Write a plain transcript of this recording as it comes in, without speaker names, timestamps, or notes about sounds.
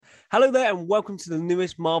Hello there, and welcome to the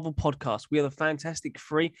newest Marvel podcast. We are the Fantastic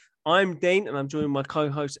Three. I'm Dean, and I'm joined by my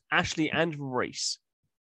co-hosts Ashley and Reese.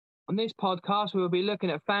 On this podcast, we will be looking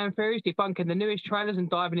at fan theories, debunking the newest trailers, and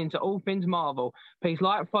diving into all things Marvel. Please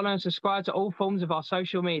like, follow, and subscribe to all forms of our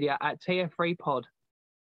social media at TF3Pod.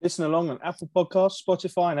 Listen along on Apple Podcasts,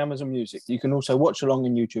 Spotify, and Amazon Music. You can also watch along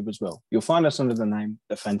on YouTube as well. You'll find us under the name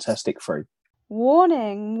The Fantastic Three.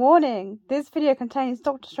 Warning! This video contains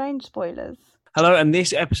Doctor Strange spoilers. Hello, and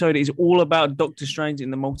this episode is all about Doctor Strange in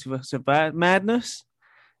the Multiverse of Madness.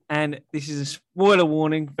 And this is a spoiler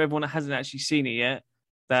warning for everyone that hasn't actually seen it yet,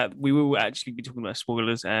 that we will actually be talking about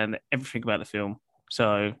spoilers and everything about the film.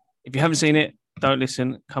 So if you haven't seen it, don't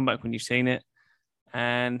listen. Come back when you've seen it.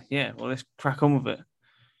 And yeah, well, let's crack on with it.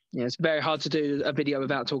 Yeah, it's very hard to do a video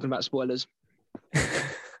without talking about spoilers. Yeah,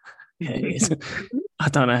 it is. I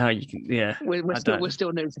don't know how you can. Yeah, we're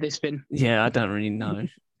still new to this thing. Yeah, I don't really know.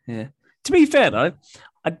 Yeah. To be fair though,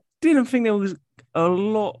 I didn't think there was a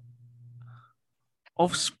lot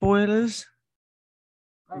of spoilers.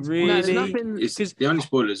 Really, because the only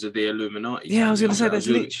spoilers are the Illuminati. Yeah, I was going to say that's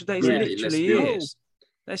literally it.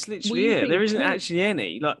 That's literally it. There isn't actually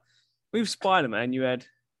any. Like with Spider-Man, you had.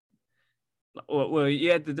 Well,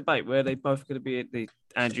 you had the debate where they both going to be at the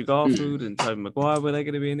Andrew Garfield and Tobey Maguire. Were they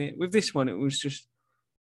going to be in it? With this one, it was just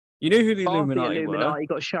you knew who the Illuminati were.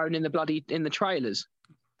 Got shown in the trailers.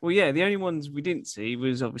 Well, yeah, the only ones we didn't see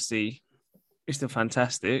was obviously Mr.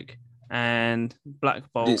 Fantastic and Black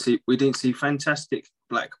Bolt. We didn't see Fantastic,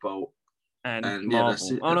 Black Bolt, and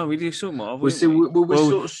Marvel. Oh no, we saw Marvel. We sort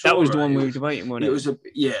of saw that was the one we were debating, wasn't it? It was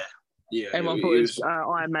Everyone thought it was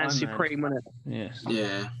Iron Man Supreme, wasn't it?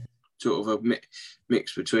 Yeah. Sort of a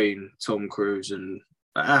mix between Tom Cruise and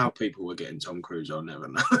how people were getting Tom Cruise. I'll never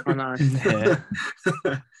know. I know.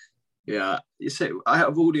 Yeah. Yeah, you see, out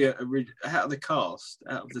of the cast,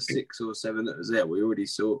 out of the 6 or 7 that was there, we already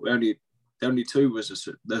saw. The only 2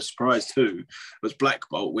 was the surprise 2 was Black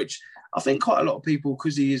Bolt, which I think quite a lot of people,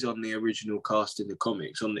 because he is on the original cast in the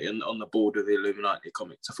comics, on the board of the Illuminati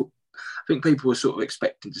comics. I think people were sort of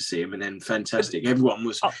expecting to see him, and then Fantastic. Everyone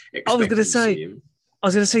was. I was going to say. I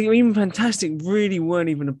was going to say, even Fantastic really weren't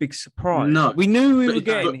even a big surprise. No, we knew we were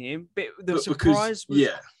getting him, but the surprise was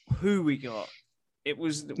who we got. It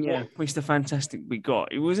was what Mr. Fantastic we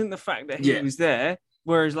got. It wasn't the fact that he was there.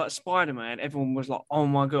 Whereas, like Spider-Man, everyone was like, "Oh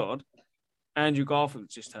my god, Andrew Garfield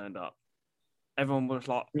just turned up." Everyone was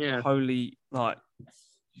like, "Holy, like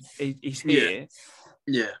he's here."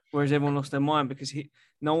 Yeah. Whereas everyone lost their mind because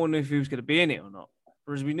no one knew if he was going to be in it or not.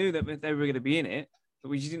 Whereas we knew that they were going to be in it, but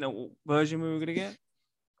we just didn't know what version we were going to get.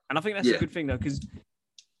 And I think that's a good thing though, because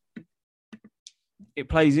it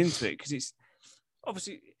plays into it. Because it's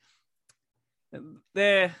obviously.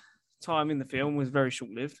 Their time in the film was very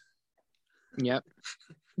short-lived. Yep.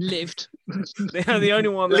 Lived. They're the only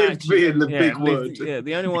one that lived being the big word.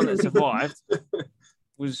 The only one that survived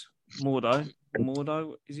was Mordo.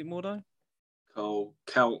 Mordo, is it Mordo?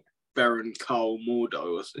 Count Baron Carl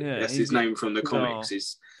Mordo. That's his name from the comics.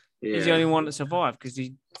 He's the only one that survived because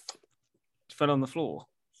he fell on the floor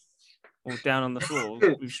or down on the floor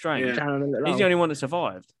with Strange. He's the only one that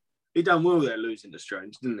survived. He done well there losing to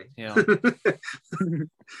Strange, didn't he? Yeah.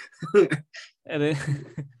 And then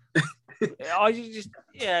I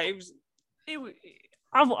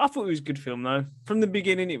thought it was a good film though. From the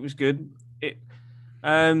beginning, it was good.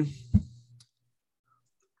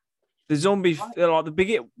 The zombie, like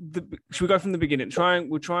should we go from the beginning?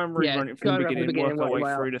 We'll try and rerun it from the beginning, work our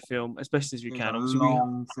way through the film as best as we can.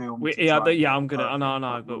 Long film. I'm gonna.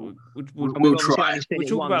 No, but we'll try. We'll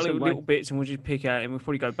talk about little bits, and we'll just pick out, and we'll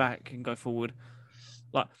probably go back and go forward.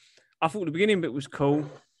 Like I thought the beginning bit was cool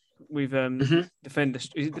with Defender.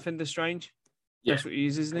 Is it Defender Strange? Yeah. That's what he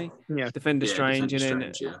is, isn't he? Yeah. Defender Strange, and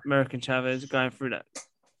then American Chavez going through that,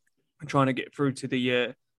 trying to get through to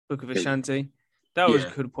the Book of Ashanti. That was a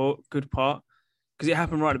good part because it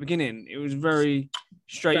happened right at the beginning. It was very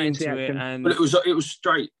straight into it, and but it was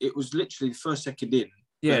straight. It was literally the first second in.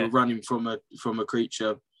 Yeah, they were running from a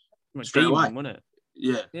creature straight away, wasn't it?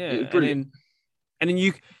 Yeah, and then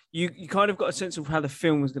you kind of got a sense of how the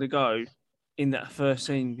film was going to go in that first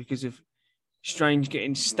scene because of Strange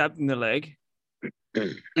getting stabbed in the leg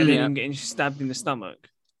and then him getting stabbed in the stomach.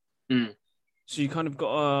 Mm. So you kind of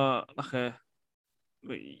got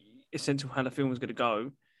a sense of how the film was going to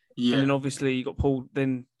go. Yeah. And then obviously you got pulled.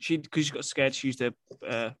 Then because she got scared, she used a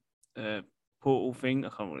portal thing. I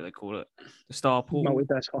can't remember what they call it. The star portal.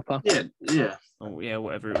 Multiverse hopper. Yeah. Oh yeah,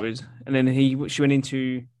 whatever it was. And then she went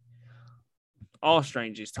into our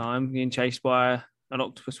Strange's time, being chased by an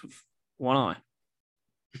octopus with one eye.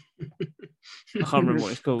 I can't remember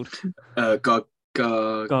what it's called.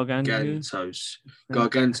 Gargantos.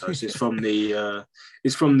 Gargantos is from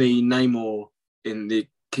the Namor in the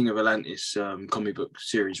King of Atlantis comic book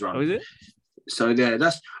series run. Oh, is it? So yeah,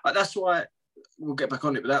 that's why we'll get back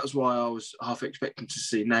on it. But that was why I was half expecting to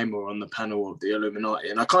see Namor on the panel of the Illuminati,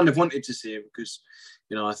 and I kind of wanted to see him because,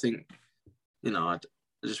 I think, I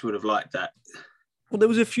just would have liked that. Well, there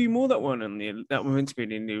was a few more that were meant to be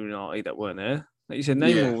in the Illuminati that weren't there. Like you said,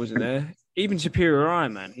 Namor wasn't there. Even Superior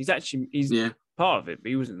Iron Man, he's part of it, but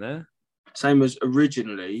he wasn't there. Same as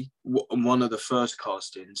originally, one of the first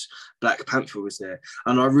castings, Black Panther was there.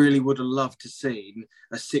 And I really would have loved to seen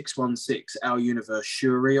a 616 Our Universe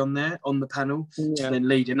Shuri on there, on the panel, then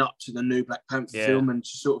leading up to the new Black Panther film, and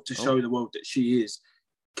to show the world that she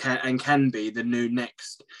can be the new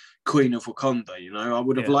next Queen of Wakanda. I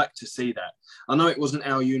would have liked to see that. I know it wasn't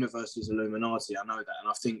Our Universe's Illuminati, I know that. And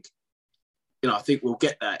I think, I think we'll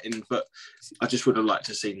get that in, but I just would have liked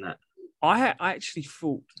to seen that. I actually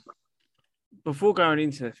thought, before going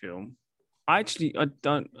into the film, you're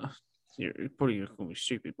probably going to call me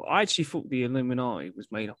stupid, but I actually thought the Illuminati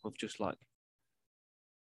was made up of just like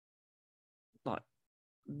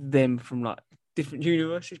them from different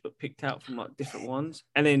universes, but picked out from different ones,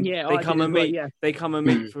 and then they come and meet. They come and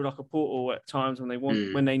meet through a portal at times when they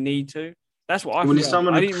want, when they need to. That's what I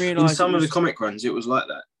thought. I didn't realize in some of the comic runs it was like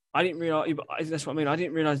that. I didn't realize, but that's what I mean. I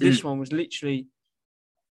didn't realize this one was literally.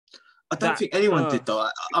 I don't think anyone did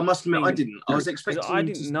that. I must admit, I didn't. I was expecting. I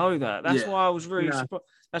didn't know that. That's why I was really surprised.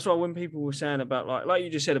 That's why when people were saying about like you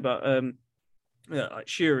just said about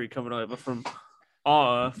Shuri coming over from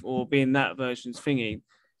our Earth or being that version's thingy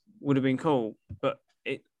would have been cool. But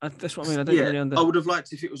that's what I mean. I don't really understand. I would have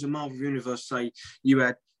liked if it was a Marvel Universe. Say you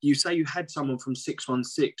had someone from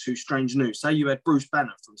 616 who's Strange New. Say you had Bruce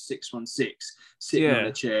Banner from 616 sitting on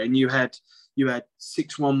a chair, and you had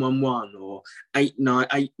 6111 or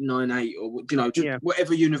 898 or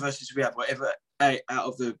whatever universes we have, whatever out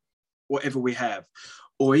of the whatever we have,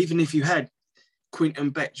 or even if you had Quentin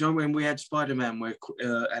Beck. Do you know when we had Spider-Man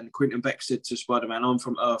and Quentin Beck said to Spider-Man, "I'm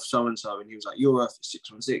from Earth so and so," and he was like, "Your Earth is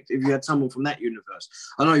 616." If you had someone from that universe,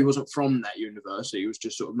 I know he wasn't from that universe, so he was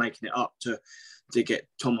just sort of making it up to get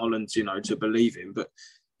Tom Holland, to believe him, but.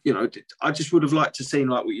 I just would have liked to see,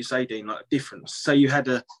 like what you say, Dean, like a difference. Say you had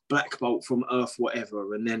a Black Bolt from Earth,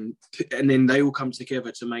 whatever, and then they all come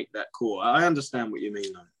together to make that core. I understand what you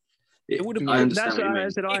mean, though. It would have.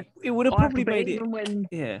 It would have probably made it. Even when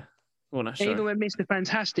Mr.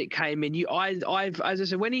 Fantastic came in, as I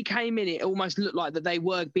said, when he came in, it almost looked like that they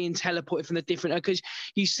were being teleported from the different. Because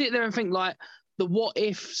you sit there and think like the What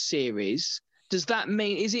If series. Does that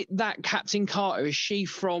mean, is it that Captain Carter? Is she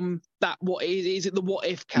from that? Is it the What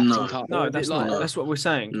If Captain Carter? No, that's not. That's what we're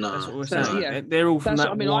saying. No. That's what we're saying. Yeah. They're all from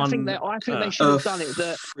that one. I think they should have done it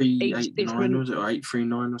that each different. Was it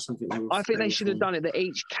 839 or something? I think they should have done it that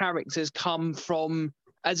each character's come from,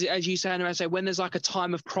 as you say, and I say, when there's like a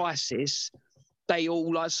time of crisis, they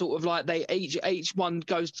all they each one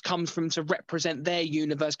comes from to represent their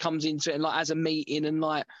universe, comes into it and as a meeting and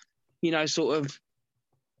sort of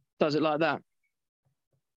does it like that.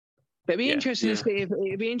 But it'd be interesting to see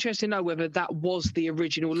it'd be interesting to know whether that was the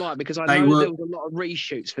original line, because I know there was a lot of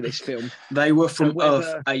reshoots for this film. They were from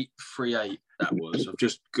Earth 838. That was. I've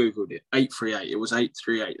just googled it. 838. It was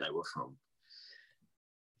 838. They were from.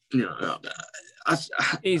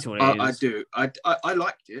 I do. I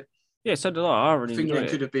liked it. Yeah, so did I. I really think there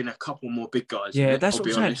could have been a couple more big guys. Yeah, that's what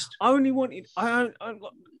I'm saying. I only wanted.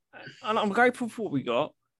 I'm grateful for what we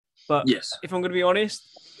got, but if I'm going to be honest,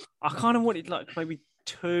 I kind of wanted maybe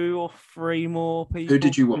 2 or 3 more people. Who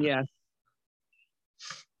did you want? Yeah.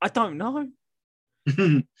 I don't know.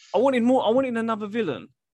 I wanted more. I wanted another villain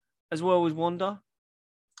as well as Wanda.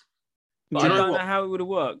 But I don't know how it would have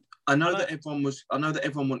worked. I know that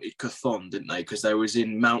everyone wanted Chthon, didn't they? Because they was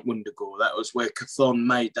in Mount Wundagore. That was where Chthon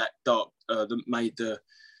made that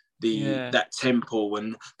that temple,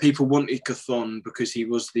 and people wanted Chthon because he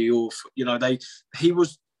was the author. He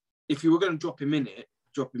was. If you were going to drop him in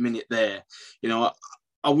it there.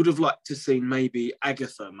 I would have liked to see maybe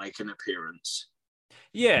Agatha make an appearance.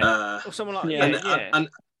 Yeah, or someone like that.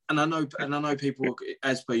 And I know people,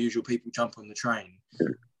 as per usual, people jump on the train.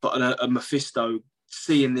 But a Mephisto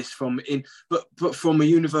seeing this from a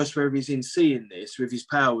universe where he's in, seeing this with his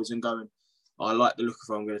powers and going, I like the look of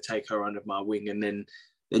her, I'm going to take her under my wing, and then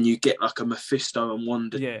you get a Mephisto and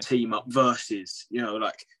Wanda team up versus,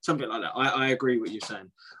 something like that. I agree with what you're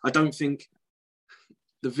saying. I don't think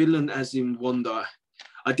the villain, as in Wanda,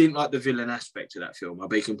 I didn't like the villain aspect of that film. I'll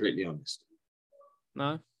be completely honest.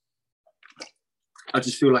 No. I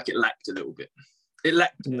just feel like it lacked a little bit. It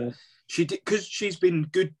lacked. Yeah. She did, because she's been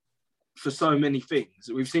good for so many things.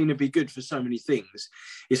 We've seen her be good for so many things.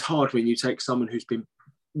 It's hard when you take someone who's been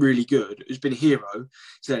really good, who's been a hero,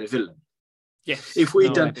 to then a villain. Yes. If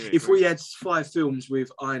we had 5 films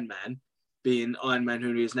with Iron Man being Iron Man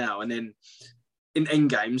who he is now, and then in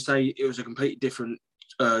Endgame, say it was a completely different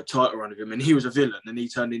title run of him, and he was a villain, and he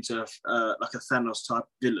turned into like a Thanos type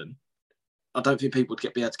villain, I don't think people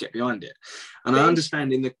would be able to get behind it. And I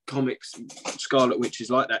understand in the comics, Scarlet Witch is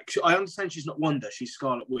like that. I understand she's not Wanda, she's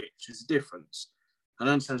Scarlet Witch. There's a difference. And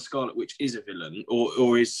I understand Scarlet Witch is a villain,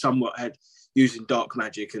 or is somewhat using dark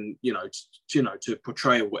magic and to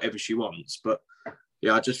portray whatever she wants. But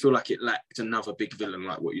yeah, I just feel like it lacked another big villain,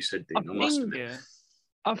 like what you said, Dean. I must admit.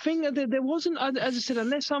 I think that there wasn't, as I said,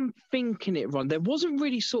 unless I'm thinking it wrong, there wasn't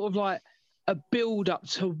really sort of like a build up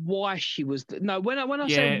to why she was. When I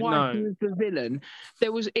say why she was the villain,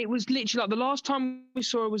 it was literally like the last time we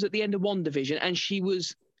saw her was at the end of WandaVision, and she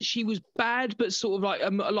was bad, but sort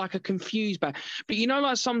of like a confused bad. But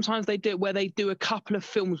like sometimes they do it where they do a couple of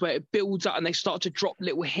films where it builds up and they start to drop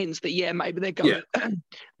little hints that maybe they're going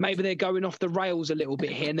maybe they're going off the rails a little bit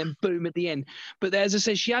here, and then boom at the end. But as I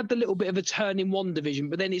said, she had the little bit of a turn in WandaVision,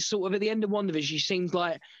 but then it's sort of at the end of WandaVision, she seems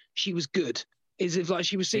like she was good. Is if like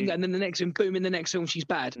she was seeing that, and then the next film, boom, in the next film she's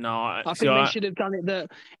bad. No, I think they should have done it that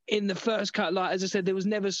in the first cut. Like as I said, there was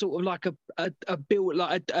never sort of like a build,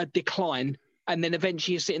 like a decline. And then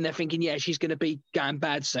eventually you're sitting there thinking, she's going to be going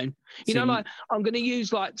bad soon. Like I'm going to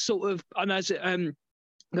use like sort of, I know it's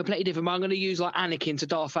completely different, but I'm going to use like Anakin to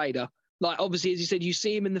Darth Vader. Like obviously, as you said, you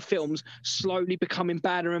see him in the films slowly becoming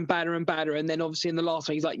badder and badder and badder. And then obviously in the last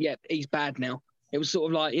one, he's like, he's bad now. It was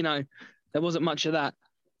sort of like, there wasn't much of that.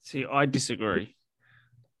 See, I disagree.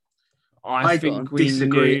 I think we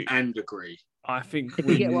disagree and agree. I think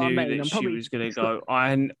we knew that she was going to go.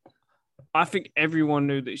 I think everyone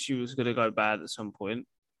knew that she was going to go bad at some point.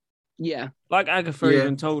 Yeah. Like Agatha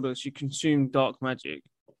even told us, she consumed dark magic.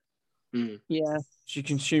 Mm. Yeah. She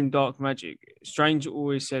consumed dark magic. Strange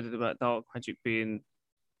always said about dark magic being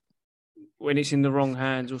when it's in the wrong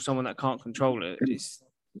hands or someone that can't control it,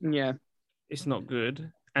 it's not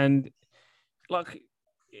good. And like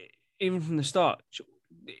even from the start,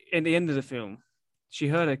 at the end of the film, she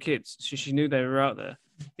heard her kids, so she knew they were out there.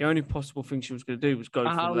 The only possible thing she was going to do was go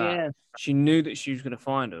for that. Yeah. She knew that she was going to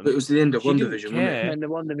find them. But it was the end of WandaVision, wasn't it? End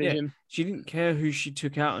of WandaVision. Yeah. She didn't care who she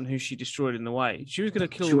took out and who she destroyed in the way. She was going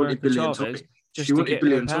to kill America Chavez just to get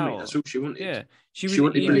her power. That's all she wanted. Yeah. She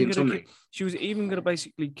wanted Billy and Tommy. She was even going to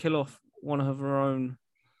basically kill off one of her own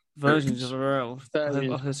versions of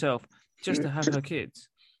herself just to have her kids.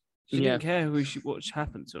 She didn't care what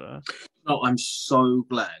happened to her. No, I'm so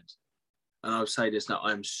glad. And I'll say this now,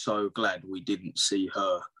 I'm so glad we didn't see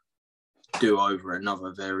her do over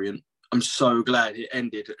another variant. I'm so glad it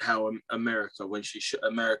ended at how America, when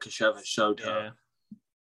America Chavez showed her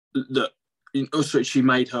that also she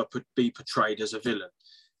made her be portrayed as a villain,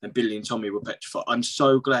 and Billy and Tommy were petrified. I'm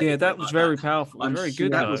so glad. Yeah, that was very powerful. Very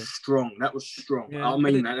good. That was strong. That was strong. Yeah, I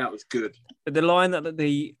mean that was good. The line that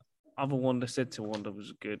the other Wanda said to Wanda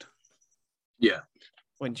was good. Yeah.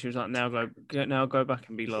 When she was like, "Now go back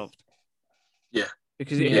and be loved." Yeah.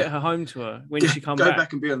 Because it hit her home to her when she come back. Go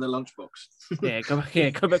back and be on the lunchbox. Go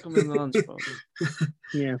back and be on the lunchbox.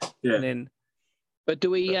 Yeah. And then, but do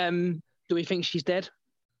we think she's dead?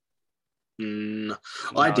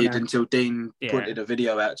 I did until Dean pointed a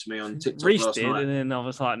video out to me on TikTok last night. And then I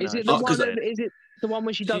was like, no. Is it the one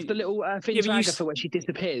when she does the little thing to Agatha where she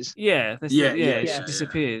disappears? Yeah. She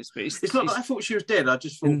disappears. But it's not that I thought she was dead. I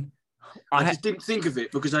just thought... I just didn't think of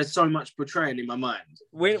it because I had so much portraying in my mind.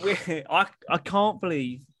 I can't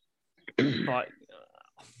believe like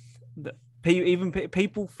that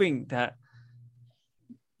people think that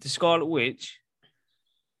the Scarlet Witch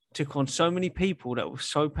took on so many people that were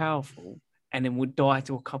so powerful and then would die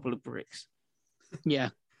to a couple of bricks. Yeah.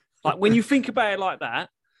 Like when you think about it like that.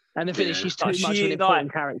 And the thing is she's too much of an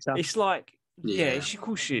important character. It's like, of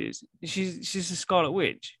course she is. She's a Scarlet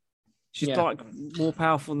Witch. She's like more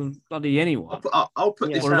powerful than bloody anyone. I'll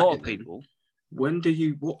put this out a lot of people.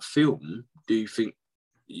 What film do you think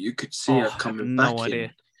you could see her coming back in? No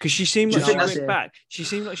idea. Because she seemed like she went back. She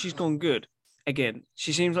seemed like she's gone good again.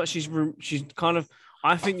 She seems like she's kind of.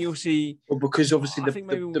 I think you'll see. Well, because obviously I think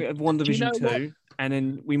maybe we'll get WandaVision 2, and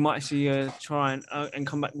then we might see her try and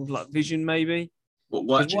come back with like Vision maybe.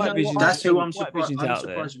 That's who I'm surprised.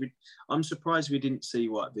 I'm surprised we didn't see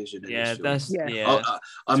White Vision.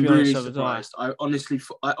 I'm really surprised. I honestly,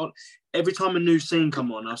 every time a new scene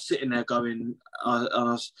come on, I was sitting there going,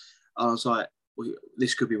 I was like,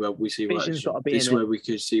 this could be where we see White Vision. This is where we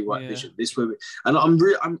could see White Vision. This where and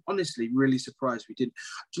I'm honestly really surprised we didn't.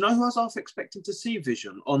 Do you know who I was half expecting to see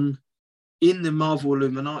Vision on in the Marvel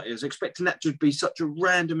Illuminati. I was expecting that to be such a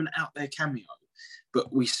random and out there cameo,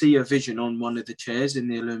 but we see a Vision on one of the chairs in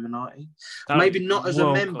the Illuminati. Maybe not as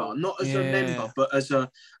a member, but as a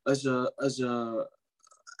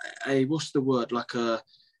what's the word? Like a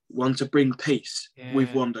one to bring peace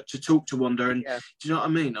with Wanda, to talk to Wanda, and do you know what I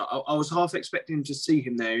mean? I was half expecting to see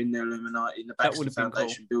him there in the Illuminati in the Baxter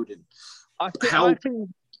Foundation building. I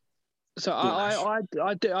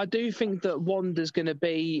do think that Wanda's going to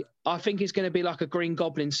be. I think it's going to be like a Green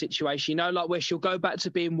Goblin situation, like where she'll go back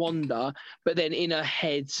to being Wanda, but then in her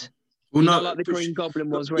head, like the Green Goblin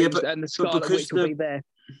was, and the Scarlet Witch will be there.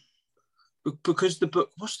 Because the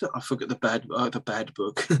book, I forget the bad book. The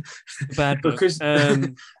bad book. Because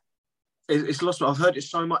it's lost. I've heard it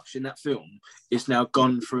so much in that film. It's now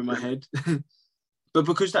gone through my head. But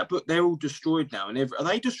because that book, they're all destroyed now, and are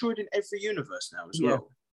they destroyed in every universe now as well?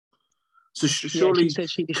 So surely,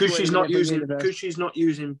 because she's not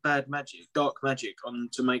using bad magic, dark magic,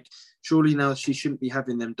 to make. Surely now she shouldn't be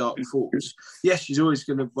having them dark thoughts. Yes, she's always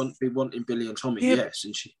going to be wanting Billy and Tommy. Yeah. Yes,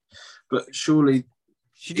 but surely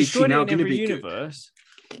she destroyed it in every universe.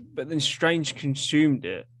 But then Strange consumed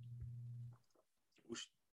it.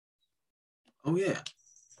 Oh yeah.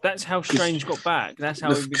 That's how Strange got back. That's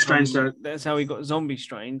how he got Zombie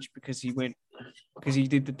Strange, because he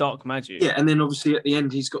did the dark magic. Yeah, and then obviously at the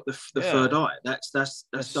end he's got the third eye. That's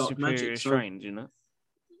dark magic. Strange, you know.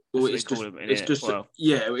 Well,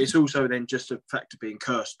 it's also then just a fact of being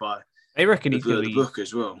cursed by. They reckon the book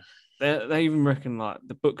as well. They even reckon like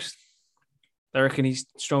the books. They reckon he's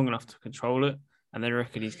strong enough to control it, and they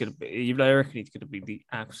reckon he's gonna be. They reckon he's gonna be the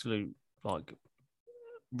absolute like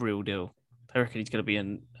real deal. They reckon he's going to be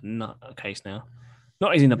a nut case now.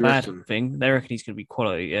 Not as in a bad thing. They reckon he's going to be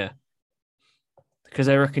quality, yeah. Because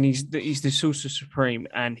they reckon he's the Sorcerer Supreme,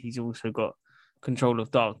 and he's also got control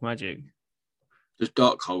of dark magic. Just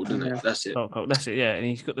Darkhold, isn't it? That's it. Darkhold, that's it, yeah. And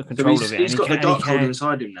he's got the control of it. He's got the Darkhold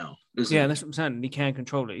inside him now. Yeah, that's what I'm saying. And he can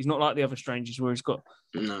control it. He's not like the other Strangers where he's got.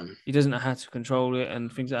 No. He doesn't know how to control it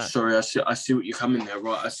and things like that. Sorry, I see what you're coming there,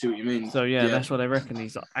 right? I see what you mean. So yeah. That's what they reckon.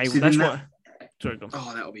 He's like, that's what. Sorry,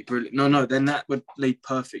 that would be brilliant. No, then that would lead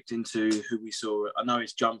perfect into who we saw. I know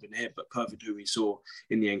it's jumping here, but perfect who we saw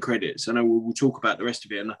in the end credits. I know we'll talk about the rest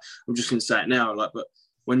of it, and I'm just going to say it now. But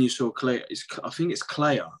when you saw Clea, I think it's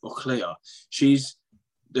Clea. She's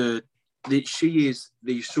she is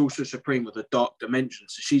the Sorcerer Supreme of the Dark Dimension.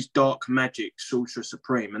 So she's Dark Magic Sorcerer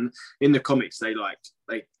Supreme, and in the comics they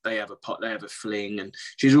have a fling, and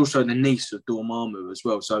she's also the niece of Dormammu as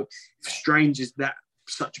well. So if Strange is that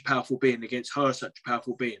such a powerful being against her, such a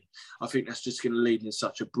powerful being, I think that's just going to lead in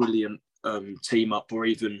such a brilliant team up, or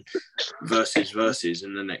even versus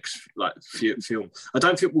in the next film. I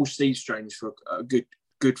don't think we'll see Strange for a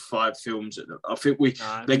good 5 films. I think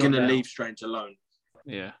they're going to leave Strange alone.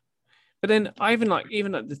 Yeah, but then I even like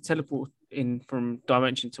the teleport in from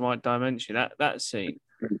dimension to my dimension. That scene,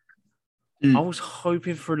 I was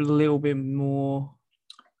hoping for a little bit more.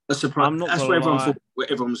 A surprise. That's where everyone thought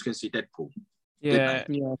everyone was going to see Deadpool. Yeah.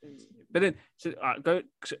 But then,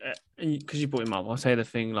 because you brought him up, I'll say the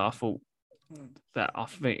thing. Like, I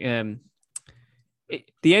think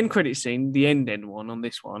the end credit scene, the end one on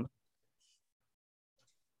this one,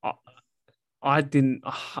 I didn't.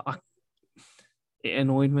 It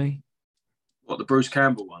annoyed me. What, the Bruce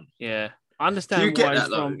Campbell one? Yeah, I understand. Do you get that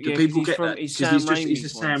though? Do people get that? Because he's a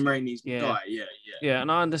Sam Raimi's guy. Yeah,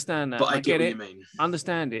 and I understand that. But I get what it. You mean. I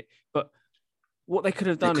understand it, but. What they could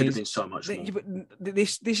have done been so much more. But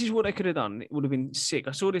this is what they could have done. It would have been sick.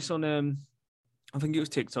 I saw this on I think it was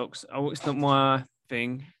TikToks. It's not my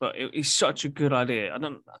thing, but it's such a good idea.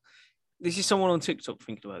 This is someone on TikTok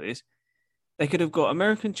thinking about this. They could have got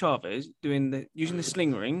American Chavez using the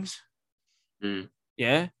sling rings.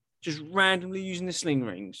 Yeah, just randomly using the sling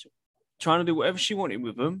rings, trying to do whatever she wanted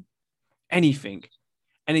with them, anything,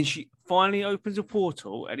 and then she finally opens a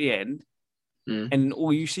portal at the end, and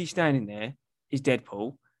all you see standing there is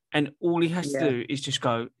Deadpool, and all he has to do is just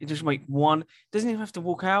make one. Doesn't even have to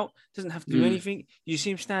walk out. Doesn't have to do anything. You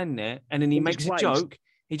see him standing there, and then he makes a joke.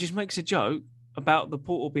 He just makes a joke about the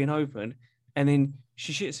portal being open, and then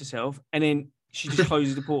she shits herself, and then she just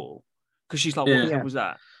closes the portal because she's like, "What the hell was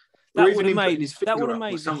that?" That would have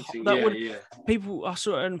made something. People. I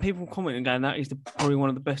saw it, and people commenting going, "That is probably one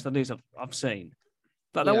of the best ideas I've seen."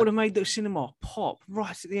 But that would have made the cinema pop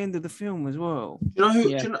right at the end of the film as well. Do you know who? Do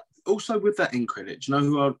you know, also with that end credit, do you know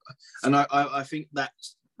who? I think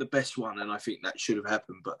that's the best one, and I think that should have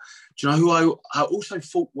happened. But do you know who I also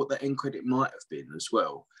thought what the end credit might have been as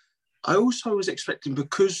well? I also was expecting,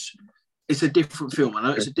 because it's a different film. I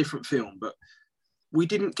know it's a different film, but we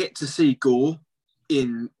didn't get to see Gore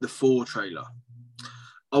in the 4 trailer.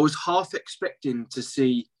 I was half expecting to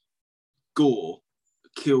see Gore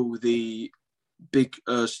kill the big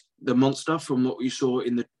the monster from what we saw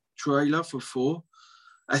in the trailer for 4.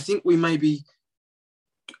 I think we maybe.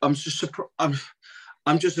 I'm just surprised.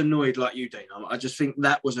 I'm just annoyed like you, Dana. I just think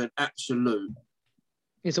that was an absolute.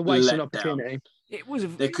 It's a waste of opportunity. It was.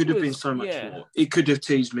 There could have been so much more. It could have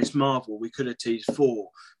teased Miss Marvel. We could have teased Thor.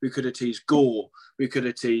 We could have teased Gore. We could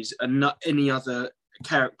have teased any other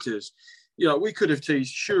characters. You know, we could have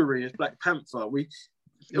teased Shuri as Black Panther.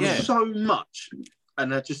 There was so much,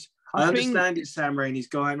 and I understand it's Sam Raimi's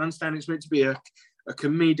guy, and I understand it's meant to be a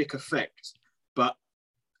comedic effect, but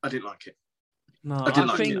I didn't like it. No, I didn't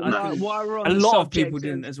like it. A lot of people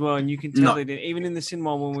didn't as well, and you can tell they didn't. Even in the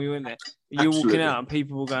cinema when we went there, you're walking out and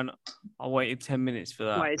people were going, "I waited 10 minutes for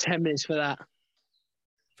that." Waited 10 minutes for that.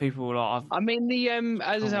 People were like, I mean,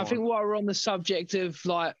 as I said, I think while we're on the subject of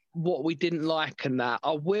like what we didn't like and that,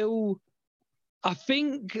 I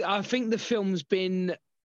think the film's been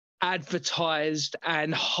advertised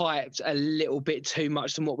and hyped a little bit too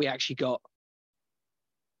much than what we actually got.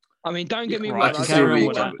 I mean, don't get me wrong. I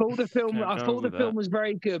thought the film was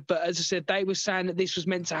very good, but as I said, they were saying that this was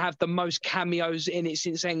meant to have the most cameos in it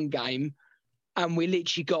since Endgame, and we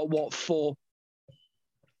literally got 4.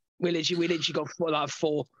 We literally got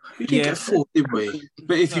 4. We did get 4, didn't we?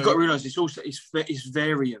 But if you've got to realise, it's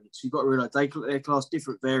variants. You've got to realise they class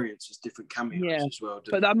different variants as different cameos as well.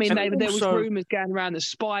 But I mean, there was rumours going around that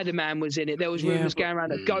Spider-Man was in it. There was rumours going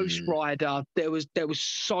around that Ghost Rider. There was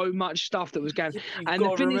so much stuff that was going. And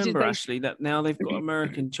the thing is, actually, that now they've got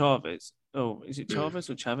American Chavez. Oh, is it Chavez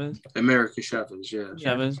or Chavez? America Chavez, yeah.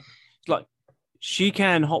 Chavez. It's like she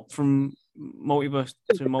can hop from multiverse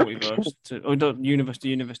to multiverse universe to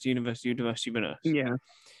universe to universe to universe. Yeah.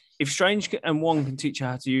 If Strange and Wong can teach her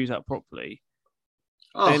how to use that properly,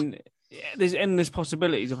 then there's endless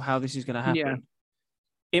possibilities of how this is going to happen. Yeah.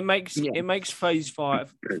 It makes Phase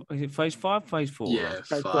 5. Is it Phase 5? Phase 4? Yeah,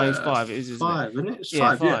 Phase 5. It is, isn't 5, isn't it? It's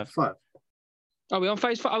 5. Yeah, 5. Are we on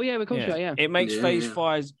Phase 5? Oh yeah, we're close. Yeah. It makes Phase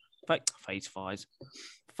 5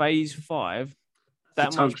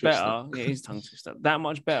 that much better. It is tongue twister. That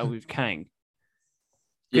much better with Kang.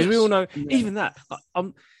 Because we all know, even that,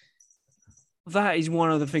 that is one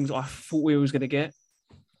of the things I thought we was going to get.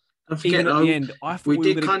 Even at the end, I thought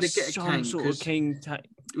we were going to get some sort of Kang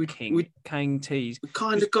tease. We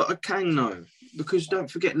kind of got a Kang though, because don't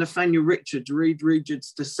forget Nathaniel Richards, Reed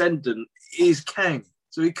Richards' descendant, is Kang.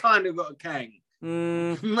 So we kind of got a Kang.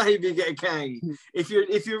 Maybe get a Kang. If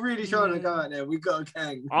you're really trying to go out there, we got a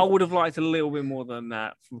Kang. I would have liked a little bit more than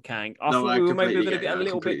that from Kang. I thought we were maybe going to get a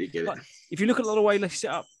little bit. Like, if you look at the way they set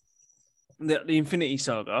up the Infinity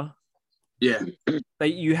Saga,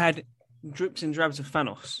 you had drips and drabs of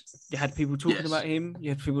Thanos. You had people talking about him. You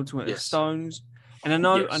had people talking about the stones. And I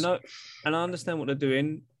know, and I understand what they're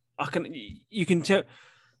doing. You can tell.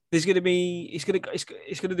 There's going to be, it's going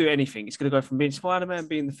to do anything. It's going to go from being Spider-Man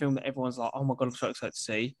being the film that everyone's like, oh my God, I'm so excited to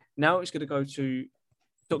see. Now it's going to go to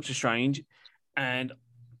Doctor Strange, and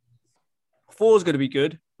Thor's going to be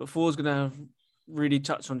good, but Thor's going to have really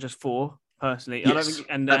touched on just Thor personally. Yes, I don't think,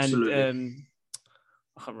 and I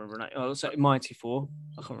can't remember her name. Oh, it's Mighty Thor.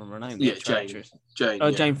 I can't remember her name.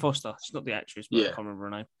 Jane Foster. She's not the actress, but I can't remember her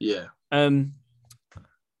name. Yeah.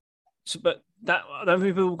 So, but that I don't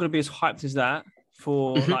think people are going to be as hyped as that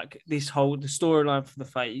for like the storyline for the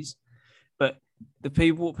phase, but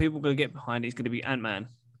what people are going to get behind is going to be Ant-Man.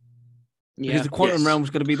 Because the quantum realm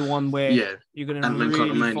is going to be the one where you're going to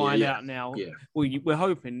really find out now. Yeah. Well, we're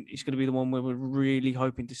hoping it's going to be the one where we're really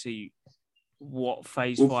hoping to see what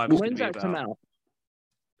phase 5 is going to be about. When's that come out?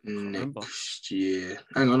 Next year.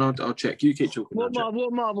 Hang on, I'll check. You keep talking. What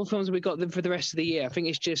Marvel films have we got for the rest of the year? I think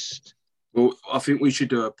it's just. Well, I think we should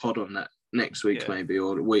do a pod on that next week, maybe,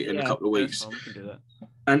 or in a couple of weeks. We can do that.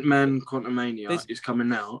 Ant-Man Quantumania is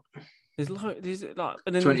coming out. There's like,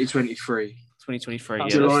 and then 2023. 2023.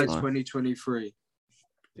 July 2023.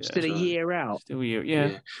 Still a year out. Still a year,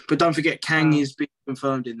 yeah. But don't forget, Kang is being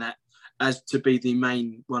confirmed in that as to be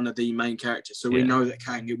one of the main characters. So we know that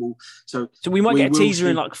Kang will. So we might get a teaser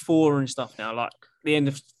in like 4 and stuff now. Like the end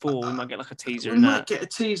of 4, we might get like a teaser in that. We might get a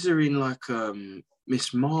teaser in like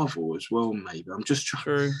Miss Marvel as well, maybe. I'm just trying.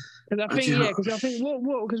 True. Because I think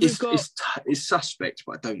we've got it's suspect,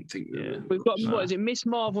 but I don't think we've got what is it? Miss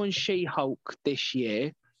Marvel and She-Hulk this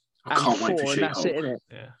year. I can't wait for She-Hulk. That's it, isn't it?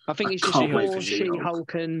 Yeah. I think it's just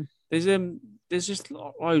She-Hulk and there's just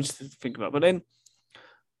loads to think about. But then,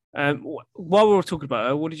 while we were talking about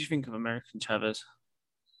her, what did you think of American Chavez?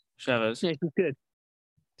 Yeah, she's good. Do you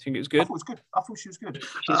think it was good? I thought she was good.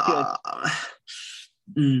 She's good.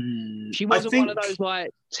 She wasn't one of those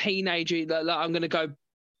like teenager that I'm going to go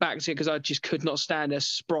back to it because I just could not stand her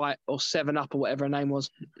Sprite or 7-Up or whatever her name was.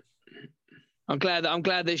 I'm glad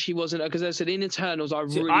that she wasn't, because I said in Eternals I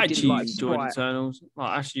really didn't like Sprite. Eternals.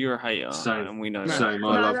 Like, actually, you're a hater, and we know that. Same.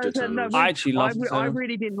 I loved Eternals. I actually loved Eternals. I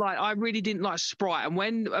really didn't like Sprite, and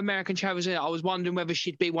when American Chad was in it, I was wondering whether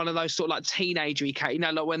she'd be one of those sort of like teenagery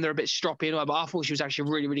characters, like when they're a bit stroppy and all. But I thought she was actually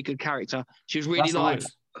a really, really good character. She was really like.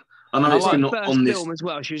 I know it's not on this film as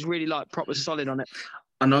well. She was really like proper solid on it.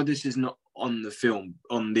 I know this is not on this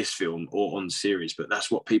film, or on the series, but that's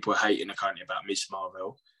what people are hating apparently about Miss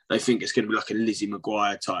Marvel. They think it's going to be like a Lizzie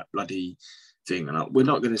McGuire type bloody thing, and we're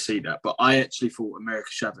not going to see that. But I actually thought America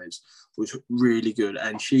Chavez was really good,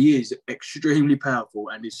 and she is extremely powerful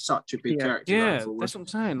and is such a big character. Yeah, that's what I'm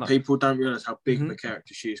saying. Like, people don't realise how big of a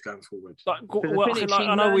character she is going forward. I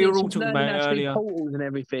know we were all talking about it earlier. Portals and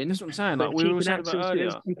everything. That's what I'm saying. Like we were saying about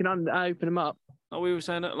earlier. You can open them up. Like we were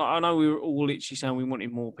saying that. Like I know we were all literally saying we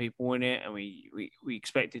wanted more people in it, and we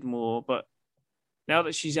expected more, but. Now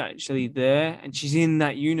that she's actually there and she's in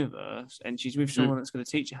that universe and she's with someone that's going to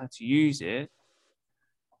teach her how to use it,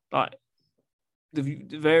 like the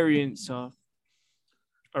variants are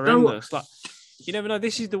horrendous. Like you never know.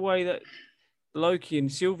 This is the way that Loki and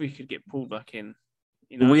Sylvie could get pulled back in.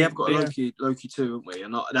 You know, we have got Loki too, haven't we?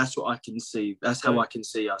 And that's what I can see. That's how I can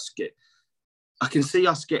see us get. I can see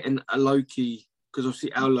us getting a Loki because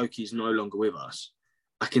obviously our Loki is no longer with us.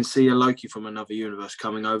 I can see a Loki from another universe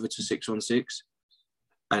coming over to 616.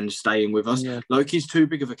 And staying with us. Yeah. Loki's too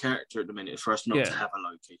big of a character at the minute for us not to have a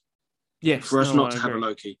Loki. Yes. For us not to have a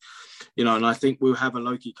Loki. You know, and I think we'll have a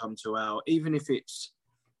Loki come to our, even if it's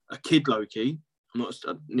a kid Loki, I'm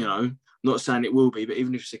not saying it will be, but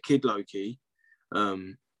even if it's a kid Loki, I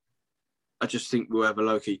just think we'll have a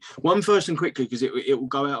Loki. One person quickly, because it will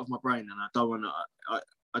go out of my brain and I don't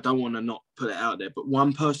want to not put it out there, but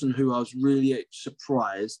one person who I was really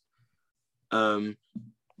surprised not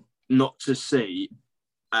to see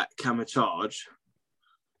at Kamar-Taj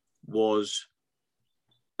was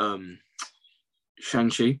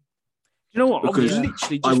Shang-Chi. You know what? I was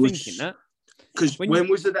literally just thinking that. Because when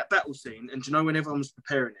was it that battle scene? And do you know when everyone was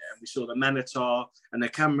preparing it and we saw the Minotaur and the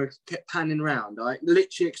camera kept panning around, I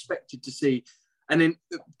literally expected to see. And then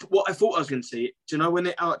what I thought I was going to see, do you know when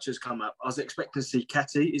the archers come up, I was expecting to see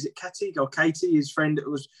Katie. Is it Katie or Katie, his friend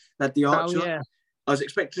that had the archer? Oh, yeah. I was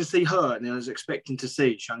expecting to see her and then I was expecting to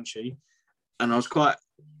see Shang-Chi. And I was quite...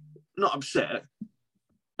 not upset,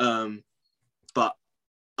 but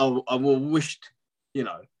I wished,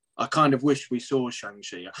 I kind of wished we saw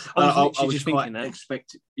Shang-Chi. I was just quite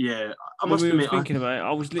expecting. Yeah, I must admit, thinking about it.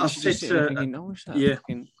 I was literally thinking, I wish that. Yeah.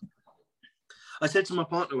 I said to my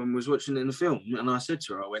partner when we was watching it in the film, and I said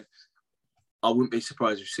to her, I wouldn't be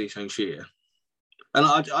surprised if you see Shang-Chi here. And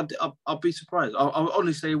I'd be surprised. I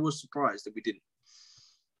honestly was surprised that we didn't.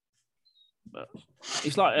 But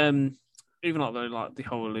it's like even like the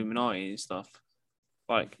whole Illuminati and stuff,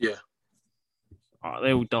 like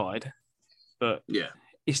they all died, but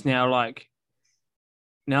it's now like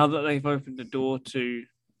now that they've opened the door to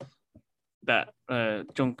that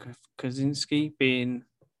John Krasinski being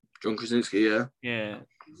John Krasinski,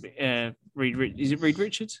 Reed is it Reed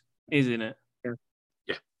Richards? Isn't it?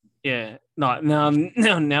 Yeah.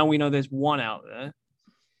 Now we know there's one out there.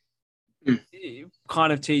 It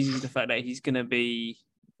kind of teases the fact that he's going to be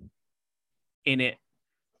in it,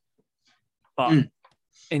 but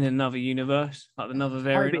in another universe, like another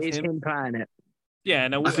variant of him. Him playing it. Yeah,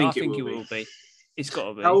 no, I think it will be. It's got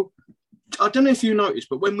to be. I don't know if you noticed,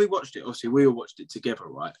 but when we watched it, obviously we all watched it together,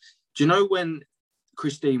 right? Do you know when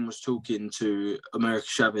Christine was talking to America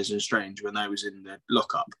Chavez and Strange when they was in the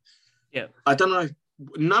lockup? Yeah. I don't know.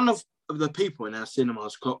 None of the people in our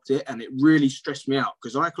cinemas clocked it, and it really stressed me out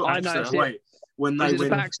because I clocked it straight away. When they went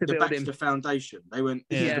the Baxter Foundation, they went,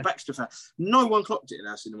 this is the Baxter Foundation. No one clocked it in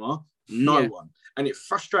our cinema. No one. And it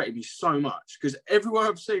frustrated me so much because everywhere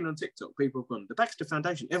I've seen on TikTok, people have gone, the Baxter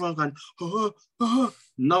Foundation, everyone's going,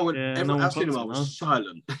 no one, our cinema was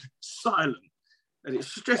silent. Silent. And it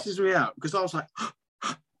stresses me out because I was like,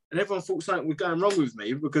 and everyone thought something was going wrong with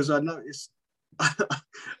me because I noticed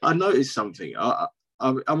something.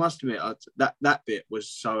 I must admit that bit was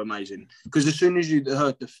so amazing because as soon as you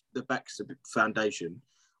heard the Baxter Foundation,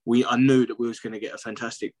 I knew that we was going to get a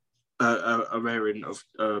fantastic a rearing of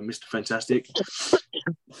Mr. Fantastic.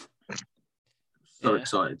 So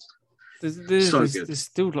excited. There's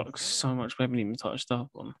still like so much we haven't even touched up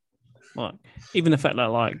on. Like even the fact that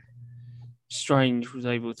like Strange was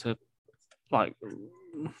able to like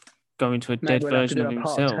go into a dead version of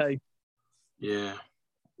himself. Yeah.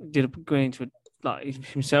 Go into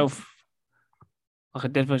himself, like a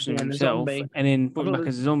dead version of himself, and then put him back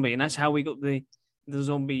as a zombie, and that's how we got the the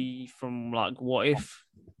zombie from like What If.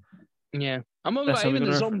 Yeah, I remember even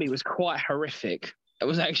the zombie was quite horrific. It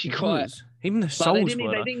was actually quite. Even the souls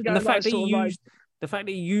were. They didn't go and the fact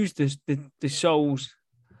that he used the souls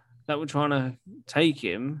that were trying to take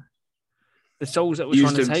him, the souls that were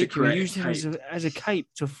trying to take him, used him as a cape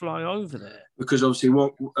to fly over there. Because obviously,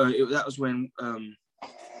 that was when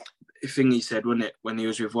Thingy said, wasn't it, when he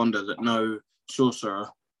was with Wanda, that no sorcerer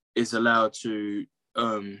is allowed to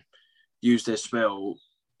use their spell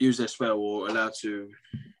or allowed to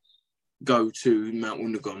go to Mount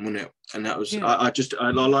Wundergon, wasn't it? And that was I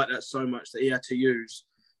like that so much that he had to use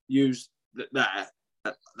that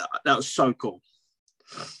was so cool.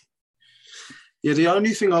 Yeah, the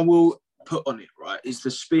only thing I will put on it, right, is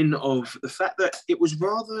the spin of the fact that it was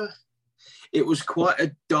quite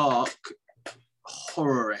a dark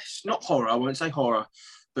horror-esque, not horror, I won't say horror,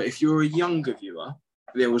 but if you're a younger viewer,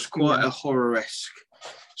 there was quite a horror-esque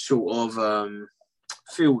sort of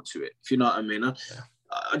feel to it, if you know what I mean.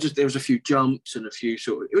 There was a few jumps and a few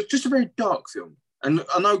it was just a very dark film. And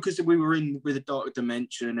I know because we were in with a dark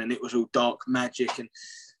dimension and it was all dark magic,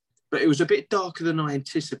 but it was a bit darker than I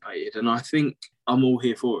anticipated. And I think I'm all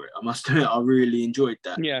here for it. I must admit, I really enjoyed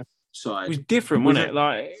that side. It was different, wasn't it?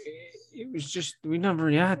 Like, it was just, we never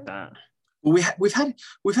really had that. Well, we've had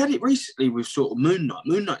it recently with sort of Moon Knight.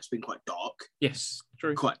 Moon Knight's been quite dark. Yes,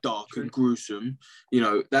 true. Quite dark and gruesome. You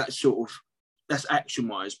know, that's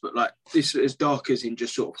action-wise, but like this as dark as in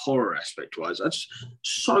just sort of horror aspect-wise. That's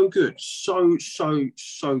so good. So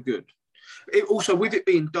good. Also, with it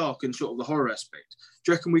being dark and sort of the horror aspect,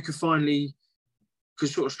 do you reckon we could finally,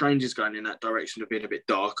 because sort of Strange is going in that direction of being a bit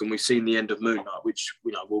dark, and we've seen the end of Moon Knight, which,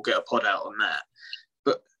 you know, we'll get a pod out on that.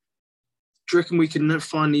 But do you reckon we can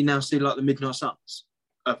finally now see like the Midnight Suns?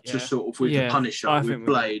 Just sort of with the Punisher, with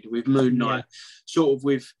Blade, with Moon Knight, sort of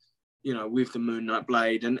with, you know, with the Moon Knight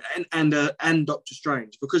Blade and Doctor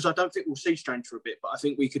Strange, because I don't think we'll see Strange for a bit, but I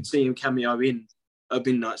think we could see him cameo in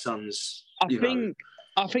Midnight Suns.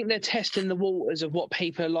 I think they're testing the waters of what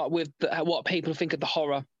people like what people think of the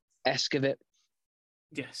horror-esque of it.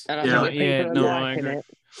 Yes. And I think people are liking it.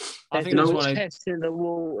 I think that's why testing the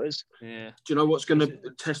waters. Yeah. Do you know what's going to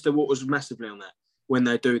test the waters massively on that? When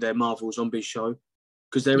they do their Marvel Zombies show,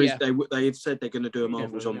 because they've said they're going to do a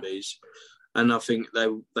Marvel Zombies. And I think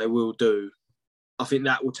they will do. I think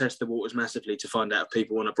that will test the waters massively to find out if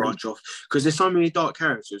people want to branch off. Because there's so many dark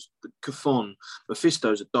characters. Cthulhu,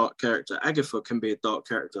 Mephisto's a dark character. Agatha can be a dark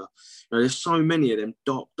character. You know, there's so many of them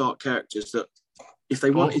dark characters that if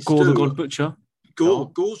they wanted Gore to the God Butcher.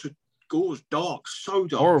 Gore's dark, so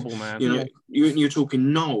dark. Horrible, man. You know, you're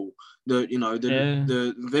talking Null. The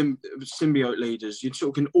symbiote leaders, you're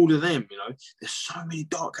talking all of them. You know, there's so many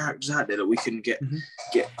dark characters out there that we can get.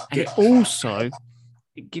 And also,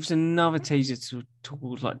 it gives another teaser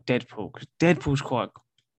towards like Deadpool, because Deadpool's quite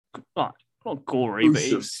like not gory,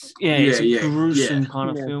 gruesome. But it's a gruesome kind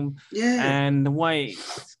of film. Yeah, and the way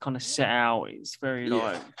it's kind of set out, it's very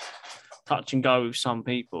like touch and go with some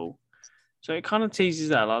people. So it kind of teases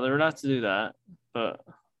that, like they're allowed to do that, but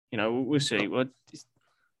you know, we'll see. We'll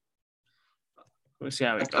see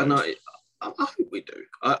how it goes. I think we do.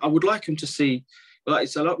 I would like him to see, like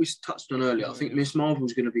we touched on earlier, I think Miss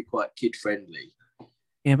Marvel's going to be quite kid-friendly.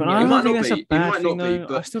 Yeah, but I don't think that's a bad thing,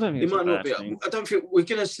 though. I still don't think it's a bad thing. I don't think we're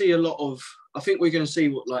going to see a lot of... I think we're going to see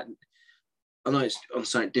what, like... I know it's on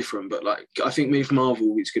something different, but, like, I think Miss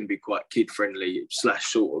Marvel is going to be quite kid-friendly /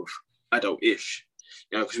 sort of adult-ish.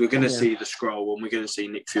 You know, because we're going to see the Skrull and we're going to see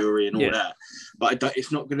Nick Fury and all that. But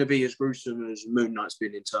it's not going to be as gruesome as Moon Knight's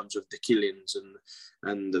been in terms of the killings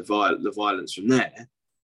and the violence from there,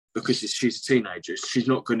 because she's a teenager. She's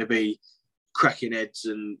not going to be cracking heads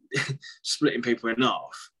and splitting people in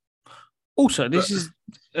half. Also, this is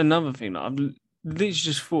another thing that I've literally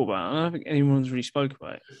just thought about. I don't think anyone's really spoke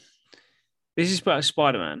about it. This is about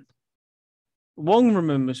Spider-Man. Wong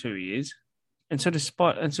remembers who he is, and so does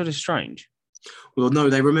Strange. Well, no,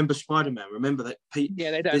 they remember Spider-Man. Remember that Pete.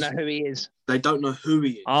 Yeah, they don't know who he is. They don't know who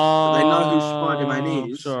he is. Oh, they know who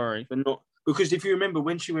Spider-Man is. Sorry, but not because if you remember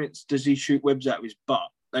when she went, does he shoot webs out of his butt?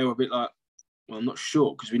 They were a bit like, well, I'm not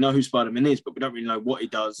sure because we know who Spider-Man is, but we don't really know what he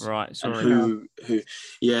does. Right, sorry. And who?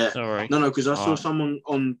 Yeah, sorry. No, because I saw someone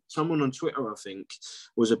on Twitter, I think,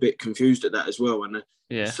 was a bit confused at that as well, and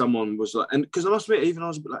someone was like, and because I must admit, even I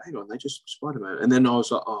was a bit like, hang on, they just Spider-Man, and then I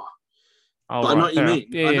was like, oh. But I know what you mean.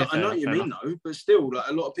 I know what you mean, though. But still, like,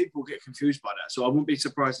 a lot of people get confused by that. So I wouldn't be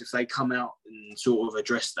surprised if they come out and sort of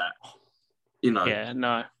address that. You know. Yeah.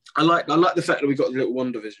 No. I like the fact that we got the little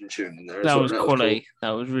WandaVision tune in there. That was quality. Cool. That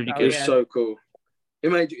was really good. It was so cool.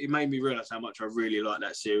 It made me realise how much I really like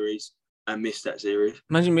that series and missed that series.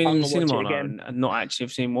 Imagine being in the cinema and not actually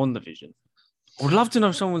have seen WandaVision. I'd love to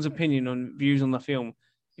know someone's opinion on views on the film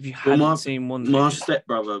if you hadn't seen WandaVision. My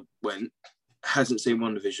stepbrother hasn't seen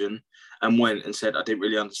WandaVision, and went and said, I didn't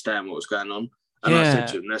really understand what was going on. And I said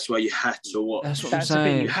to him, that's why you had to watch. That's what I'm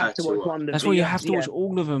saying. You had to watch. That's why you have to watch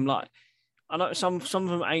all of them. Like, I know some of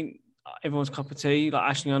them ain't everyone's cup of tea. Like,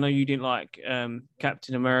 Ashley, I know you didn't like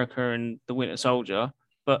Captain America and the Winter Soldier,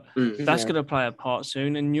 but that's going to play a part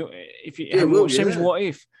soon. And What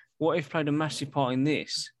If played a massive part in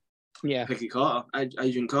this? Yeah, Peggy Carter,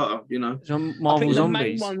 Agent Carter, you know. Some Marvel the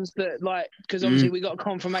zombies. main ones that, like, because obviously we got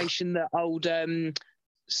confirmation that old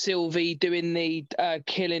Sylvie doing the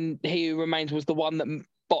killing He Who Remains was the one that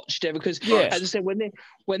botched it. Because as I said,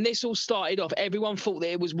 when this all started off, everyone thought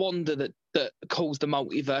that it was Wanda that caused the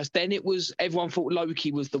multiverse. Then everyone thought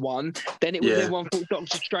Loki was the one. Then everyone thought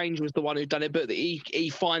Doctor Strange was the one who done it. But he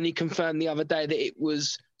finally confirmed the other day that it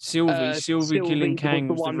was Sylvie killing Kang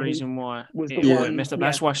was the reason why it messed up.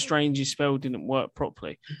 That's why Strange's spell didn't work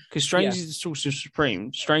properly. Because Strange is the Sorcerer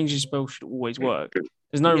Supreme. Strange's spell should always work.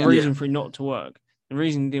 There's no reason for it not to work. The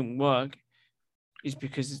reason it didn't work is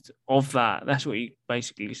because of that. That's what he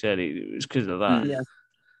basically said. It was because of that. Yeah.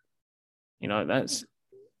 You know, that's...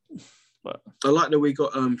 But I like that we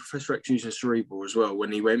got Professor X using Cerebral as well when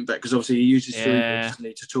he went back, because obviously he uses Cerebral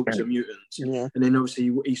to talk to mutants. Yeah. And then obviously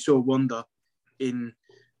he saw Wanda in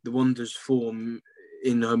the Wanda's form,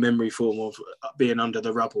 in her memory form of being under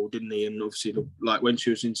the rubble, didn't he? And obviously, like when she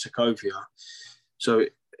was in Sokovia. So,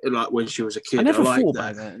 like when she was a kid, I never thought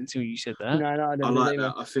about that until you said that. No, I I like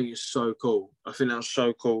that. I think it's so cool. I think that's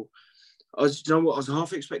so cool. You know what? I was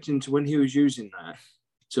half expecting to, when he was using that,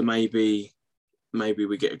 to maybe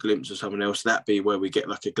we get a glimpse of someone else. That be where we get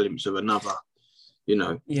like a glimpse of another. You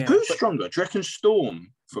know, who's stronger? Do you reckon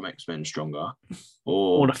Storm from X-Men stronger,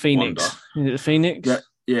 or the Phoenix? Wanda? Is it the Phoenix?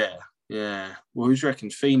 Yeah. Well, who's reckon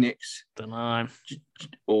Phoenix? Don't know.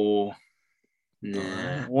 Or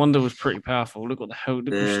nah. Wanda was pretty powerful. Look what the hell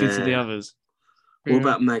she did to the others. What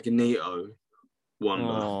about Magneto? Wanda.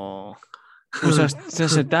 Oh,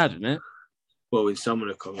 that's her dad, isn't it? Well, in some of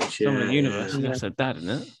the comics, some of the universe, that's her dad, isn't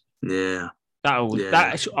it? Yeah. That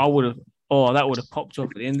would have popped off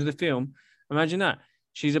at the end of the film. Imagine that.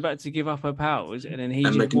 She's about to give up her powers, and then he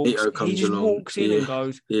just walks in and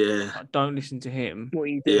goes, don't listen to him. What are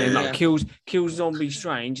you doing? And kills Zombie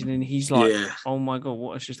Strange, and then he's like, oh my God,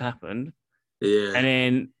 what has just happened? Yeah. And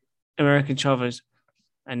then American Chavez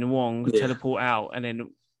and Wong teleport out, and then...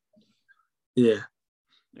 Yeah.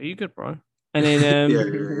 Are you good, bro? And then... I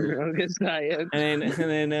was going to say... And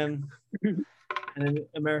then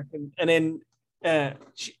American... And then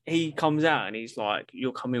he comes out, and he's like,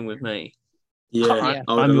 you're coming with me. Yeah,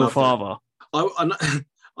 I'm your father. I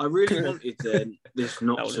really wanted this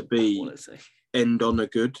not to be end on a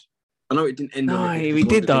good. I know it didn't end on a good. We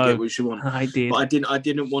did though. I did, but I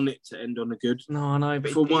didn't want it to end on a good. No, I know,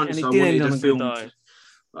 but for once I wanted a film.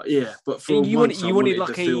 But for once I wanted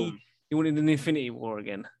like you wanted an Infinity War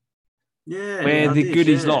again. Yeah, where the good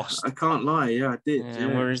is lost. I can't lie. Yeah, I did. Yeah.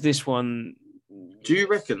 Whereas this one, do you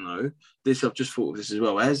reckon though? This I've just thought of this as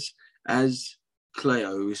well. As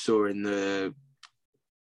Cleo, we saw in the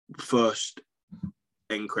first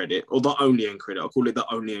end credit, or the only end credit. I'll call it the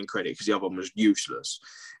only end credit because the other one was useless.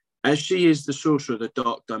 As she is the sorcerer of the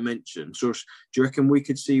dark dimension, do you reckon we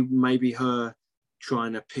could see maybe her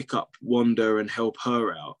trying to pick up Wanda and help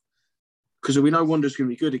her out? Because we know Wanda's going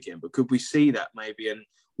to be good again, but could we see that maybe and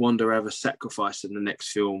Wanda have a sacrifice in the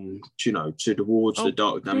next film, you know, towards the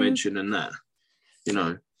dark dimension and that? You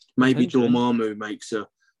know, maybe Dormammu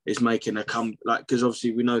is making a come, like, because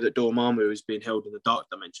obviously we know that Dormammu is being held in the dark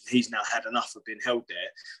dimension. He's now had enough of being held there,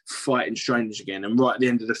 fighting Strange again. And right at the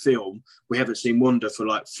end of the film, we haven't seen Wanda for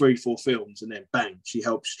like 3-4 films, and then bang, she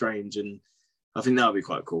helps Strange, and I think that would be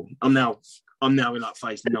quite cool. I'm now in like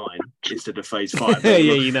phase 9 instead of phase 5.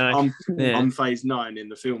 I'm phase 9 in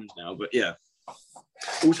the films now, but yeah.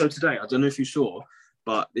 Also today, I don't know if you saw,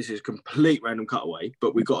 but this is complete random cutaway,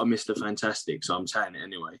 but we got a Mr. Fantastic, so I'm saying it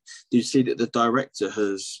anyway. Did you see that the director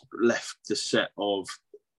has left the set of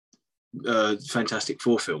Fantastic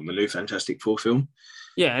Four film, the new Fantastic Four film?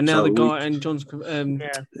 Yeah, and now and John's...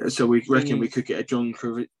 So we reckon we could get a John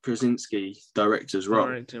Krasinski director's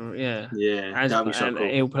role. Yeah. That'd be so cool.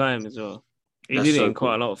 He'll play him as well. He did it in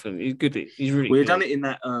quite a lot of films. He's good. He's really good. We've done it in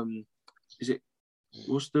that... is it...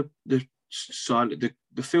 What's the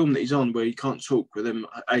film that he's on where he can't talk with them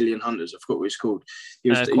alien hunters? I forgot what it's called. He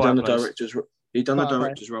done the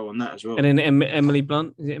director's role on that as well. And then Emily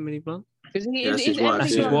Blunt. Is it Emily Blunt? Is his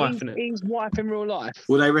wife, isn't it? His wife in real life.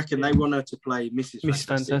 Well, they reckon they want her to play Mrs.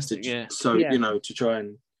 Fantastic. Yeah. So you know, to try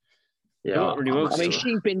and Yeah, really well. I mean,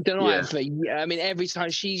 she's been denying for. I mean, every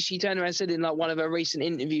time she turned around and said in like one of her recent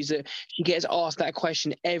interviews that she gets asked that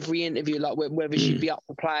question every interview, like whether she'd be up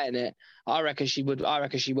for playing it. I reckon she would. I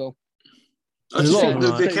reckon she will. I just think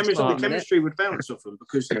the chemistry would bounce off them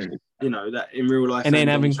because that in real life. And then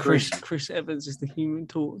having Chris Evans as the Human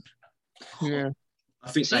Torch. Yeah,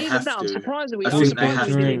 I think they have to. I'm surprised we didn't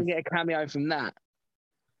even get a cameo from that.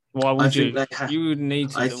 Why would you? You would need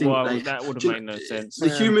to. That would have made no sense. The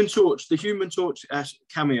Human Torch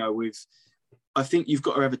cameo with. I think you've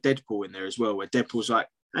got to have a Deadpool in there as well, where Deadpool's like,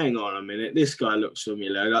 "Hang on a minute, this guy looks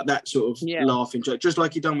familiar," like that sort of laughing joke, just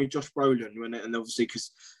like he done with Josh Brolin, and obviously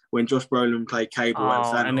because when Josh Brolin played Cable and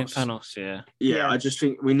Thanos, I just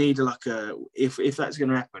think we need if that's going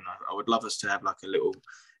to happen, I would love us to have like a little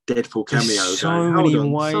Deadpool cameo. Many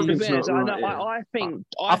ways. I think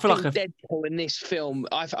Deadpool in this film.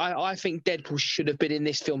 I think Deadpool should have been in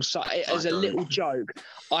this film as a little joke.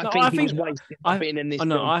 I think he was wasted being in this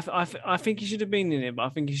film. I think he should have been in it, but I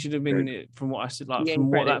think he should have been in it from what I said,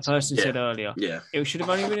 from what that person said earlier. Yeah, it should have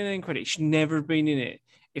only been in the end credit. It should never have been in it.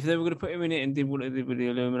 If they were going to put him in it and did what they did with the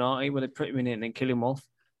Illuminati, where they put him in it and then kill him off,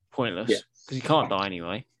 pointless because he can't die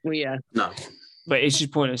anyway. Well, yeah, no. But it's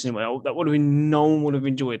just pointless anyway. That would have been. No one would have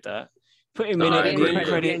enjoyed that. Put him in it in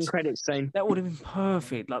the end credits scene. That would have been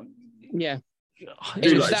perfect. Like, yeah, I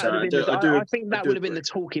think that would have been the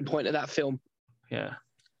talking point of that film. Yeah,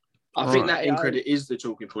 I think that end credit is the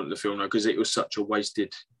talking point of the film, though, because it was such a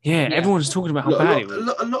wasted. Yeah, everyone's talking about how bad it was.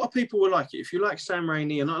 A lot of people will like it. If you like Sam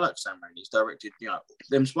Raimi, and I like Sam Raimi, he's directed.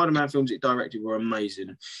 Them Spider-Man films it directed were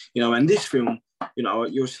amazing. And this film,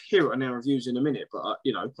 you'll hear it in our reviews in a minute, but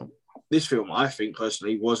this film, I think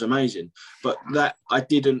personally, was amazing, but that I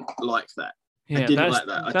didn't like that. Yeah, I didn't like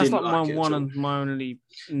that. That's like my only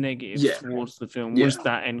negative towards the film was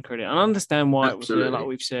that end credit. I understand why it was there, like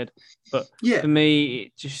we've said, but for me,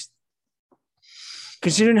 it just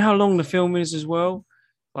considering how long the film is as well,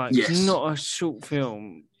 like it's not a short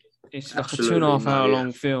film. It's like a 2.5 hour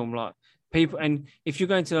long film. Like people, and if you're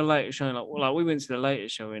going to the later showing, like we went to the later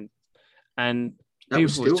showing, and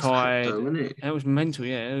people were tired. It was mental,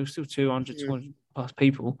 It was still 200 plus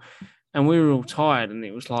people. And we were all tired. And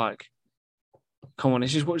it was like, come on,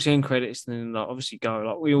 let's just watch the end credits and then obviously go.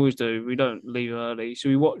 Like we always do. We don't leave early. So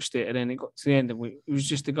we watched it and then it got to the end and it was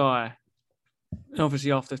just a guy. And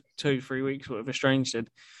obviously after 2-3 weeks, whatever Strange said,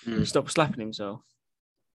 he stopped slapping himself.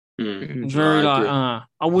 It's very I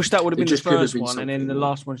wish that would have been the first one. And then the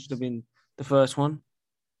last one should have been the first one.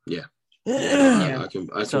 Yeah. I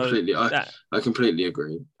completely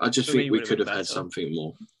agree. I just think we could have had something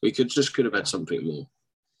more. We could have had something more.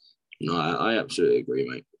 No, I absolutely agree,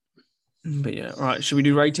 mate. But right, should we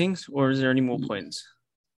do ratings or is there any more points?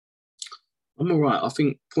 I'm all right. I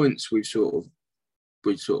think points we've sort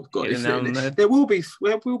of got. There will be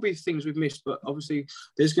things we've missed, but obviously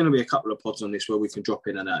there's going to be a couple of pods on this where we can drop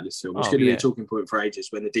in and out of this film. It's going to be a talking point for ages.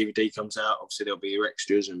 When the DVD comes out, obviously there'll be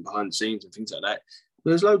extras and behind the scenes and things like that.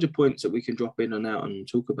 There's loads of points that we can drop in and out and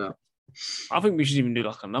talk about. I think we should even do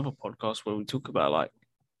like another podcast where we talk about like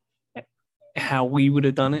how we would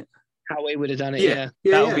have done it. How we would have done it,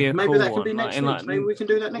 that would be a maybe cool that could be next week. Maybe we can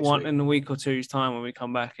do that next week. In a week or two's time when we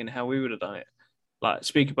come back and how we would have done it. Like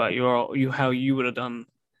speak about how you would have done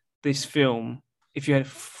this film if you had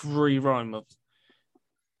free roam of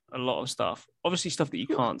a lot of stuff. Obviously stuff that you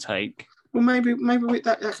can't take. Well, maybe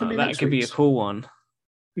that could be a cool one.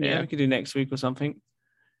 Yeah, we could do next week or something.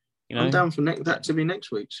 I'm down for that to be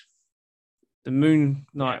next week's. The Moon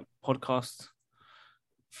Knight podcast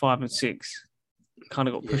 5 and 6 kind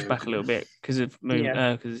of got pushed back a little bit because of Moon.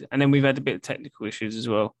 And then we've had a bit of technical issues as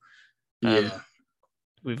well.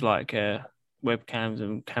 With like webcams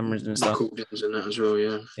and cameras and stuff. Recordings and that as well.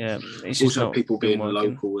 Yeah. It's also people being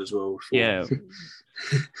local as well.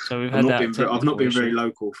 So we've had I've not been very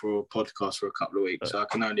local for a podcast for a couple of weeks, so I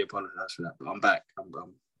can only apologise for that. But I'm back.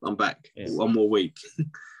 I'm back. One more week.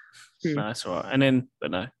 No, that's all right.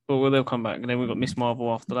 But they'll come back, and then we've got Miss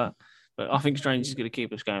Marvel after that. But I think Strange is going to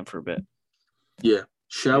keep us going for a bit. Yeah.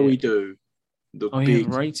 Shall we do the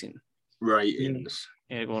big rating? Ratings.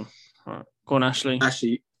 Yeah, go on. All right. Go on, Ashley.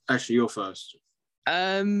 Ashley, you're first.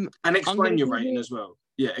 And explain your rating as well.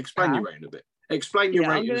 Yeah, explain your rating a bit. Explain your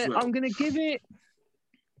rating as well. I'm going to give it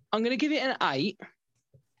an 8.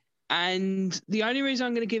 And the only reason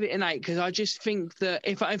I'm going to give it an 8 because I just think that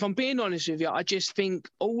if I'm being honest with you, I just think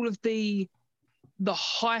all of the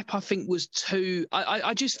hype I think was too.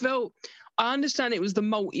 I just felt. I understand it was the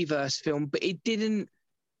multiverse film, but it didn't.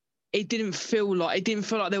 it didn't feel like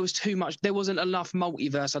there was too much. There wasn't enough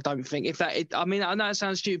multiverse. I don't think. I mean, I know it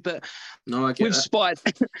sounds stupid, but no, I get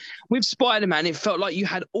that. With Spider-Man, it felt like you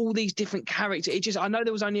had all these different characters. I know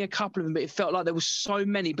there was only a couple of them, but it felt like there was so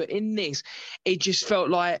many. But in this, it just felt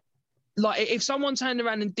like if someone turned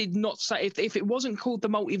around and did not say, if it wasn't called the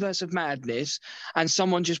Multiverse of Madness and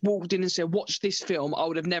someone just walked in and said, watch this film, I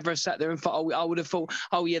would have never sat there and thought, I would have thought,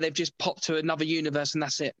 oh yeah, they've just popped to another universe and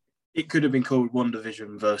that's it. It could have been called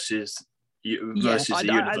WandaVision versus the universe.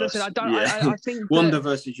 I think Wanda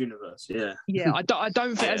versus universe. Yeah. Yeah, I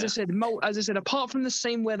don't think, as I said, apart from the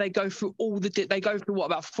scene where they go through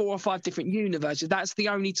about 4 or 5 different universes. That's the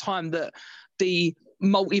only time that the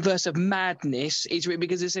Multiverse of Madness is really,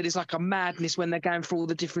 because it said it's like a madness when they're going through all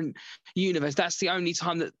the different universes. That's the only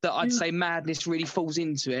time that I'd say madness really falls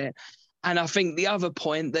into it. And I think the other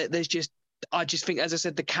point that I just think, as I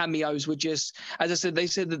said, the cameos were just, as I said, they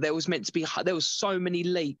said that there was so many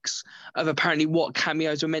leaks of apparently what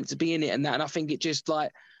cameos were meant to be in it and that. And I think it just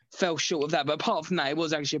like fell short of that. But apart from that, it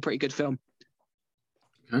was actually a pretty good film.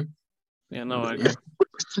 Okay. Yeah, no, I agree.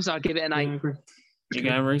 So I'll give it an 8. You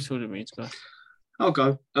going, Reece, or do you mean to go? I'll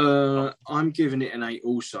go. I'm giving it an 8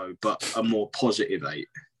 also, but a more positive 8.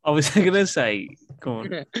 I was going to say, go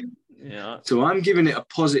on. Yeah. So I'm giving it a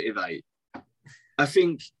positive 8. I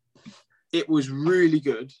think it was really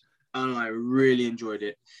good and I really enjoyed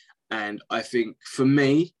it. And I think for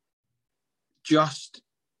me, just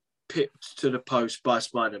pipped to the post by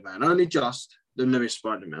Spider-Man. Only just, the newest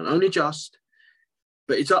Spider-Man. Only just,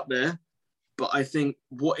 but it's up there. But I think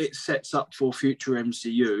what it sets up for future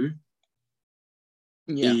MCU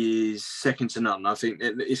is second to none. I think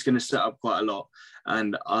it's going to set up quite a lot.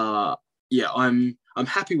 And I'm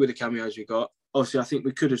happy with the cameos we got. Obviously, I think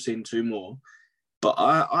we could have seen 2 more. But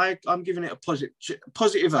I'm giving it a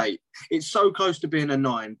positive 8. It's so close to being a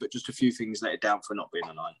 9, but just a few things let it down for not being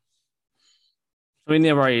a 9. So in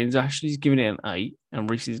the ratings, Ashley's giving it an 8 and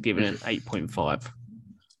Reece is giving it an 8.5.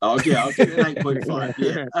 Oh, yeah, I'll give it an 8.5.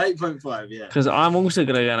 Yeah, 8.5, yeah. Because I'm also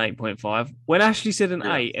going to go an 8.5. When Ashley said an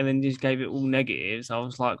 8 and then just gave it all negatives, I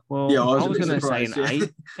was like, well, I was going to say an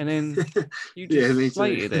 8. And then you just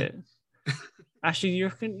inflated it. Ashley, you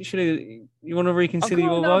reckon you want to reconsider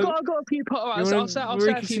your vote? I've got a few I'll say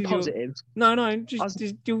a few positives. No, just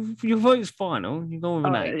your vote's final. You go with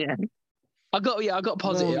an 8. Yeah. I got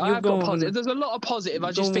positive. I have got positive. There's a lot of positive.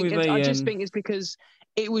 I just think it's because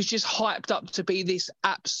it was just hyped up to be this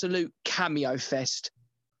absolute cameo fest.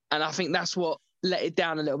 And I think that's what let it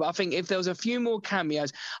down a little bit. I think if there was a few more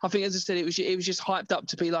cameos, I think, as I said, it was just hyped up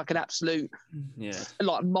to be like an absolute,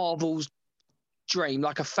 like Marvel's dream,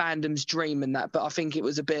 like a fandom's dream and that. But I think it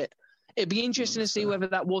was it'd be interesting to see whether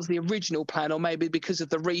that was the original plan or maybe because of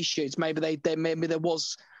the reshoots, maybe there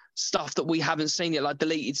was stuff that we haven't seen yet, like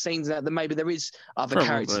deleted scenes that maybe there is other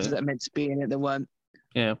characters that are meant to be in it that weren't.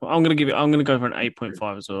 Yeah, but I'm going to go for an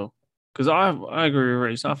 8.5 as well. Because I agree with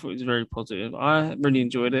Reece. I thought it was very positive. I really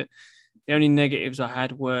enjoyed it. The only negatives I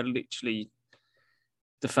had were literally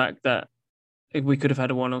the fact that if we could have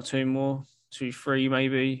had 1 or 2 more, 2, 3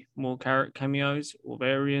 maybe, more character cameos or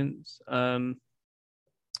variants. But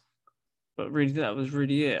really, that was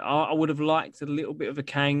really it. I would have liked a little bit of a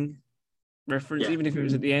Kang reference, even if it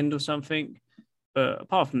was at the end or something. But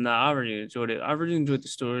apart from that, I really enjoyed it. I really enjoyed the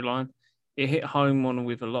storyline. It hit home on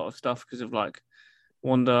with a lot of stuff because of like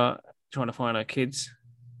Wanda trying to find her kids.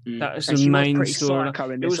 That was the main story.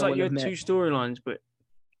 It was like you had 2 storylines, but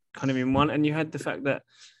kind of in one. And you had the fact that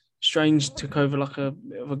Strange took over like a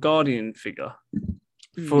bit of a guardian figure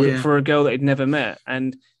for a girl that he'd never met.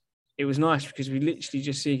 And it was nice because we literally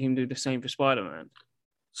just see him do the same for Spider-Man.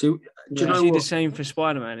 So, do you know see the same for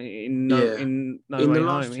Spider-Man in No Way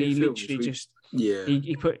Home. He literally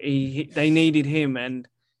they needed him, and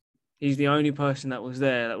he's the only person that was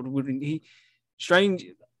there that would Strange.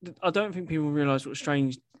 I don't think people realise what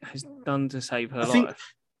Strange has done to save her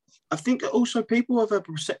life. I think also people have a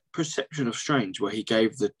perception of Strange where he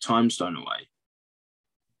gave the time stone away.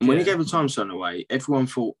 And when he gave the time stone away, everyone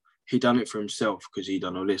thought he done it for himself because he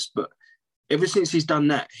done all this. But ever since he's done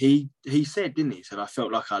that, he said, didn't he? He said, I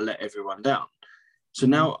felt like I let everyone down. So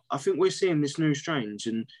now I think we're seeing this new Strange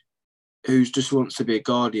and who just wants to be a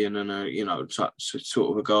guardian and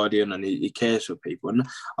sort of a guardian, and he cares for people. And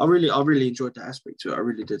I really enjoyed that aspect to it. I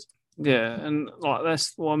really did. Yeah, and like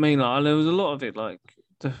that's what I mean. Like there was a lot of it. Like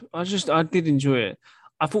I did enjoy it.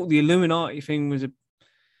 I thought the Illuminati thing was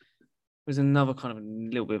another kind of a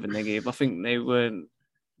little bit of a negative. I think they weren't.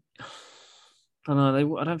 I don't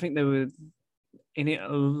know. I don't think they were in it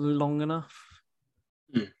long enough.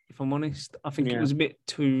 If I'm honest, I think it was a bit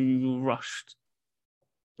too rushed.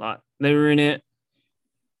 Like they were in it.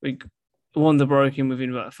 Wanda broke him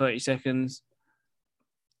within about 30 seconds.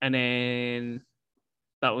 And then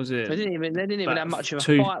that was it. They didn't even have much of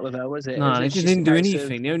a fight with her, was it? No, they didn't do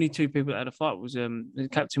anything. The only two people that had a fight was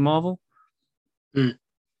Captain Marvel.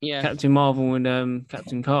 Yeah. Captain Marvel and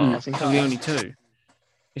Captain Carter. The only two.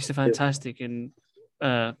 Mr. Fantastic and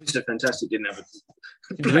Mr. Fantastic didn't have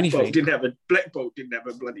Black Bolt didn't have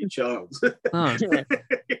a bloody chance. No.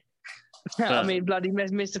 I mean, bloody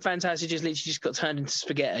Mr. Fantastic just got turned into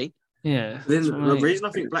spaghetti. Yeah. Then the reason I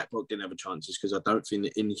think Black Bolt didn't have a chance is because I don't think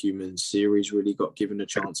the Inhuman series really got given a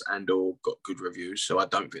chance and/or got good reviews. So I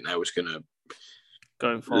don't think they was gonna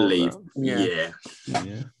go forward. Leave. Yeah.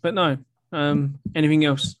 But no. Anything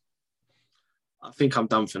else? I think I'm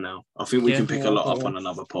done for now. I think we can pick a lot up on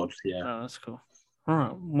another pod. Yeah. Oh, that's cool. All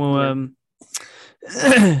right. Well,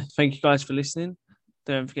 thank you guys for listening.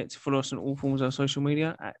 Don't forget to follow us on all forms of our social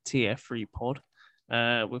media at TF3Pod.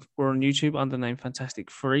 We're on YouTube under the name Fantastic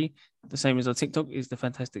Free. The same as our TikTok is the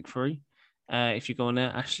Fantastic Free. If you go on there,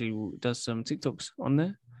 Ashley does some TikToks on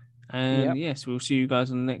there. And yes, we'll see you guys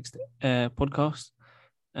on the next podcast.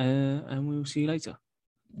 And we'll see you later.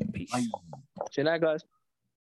 Peace. See you later, guys.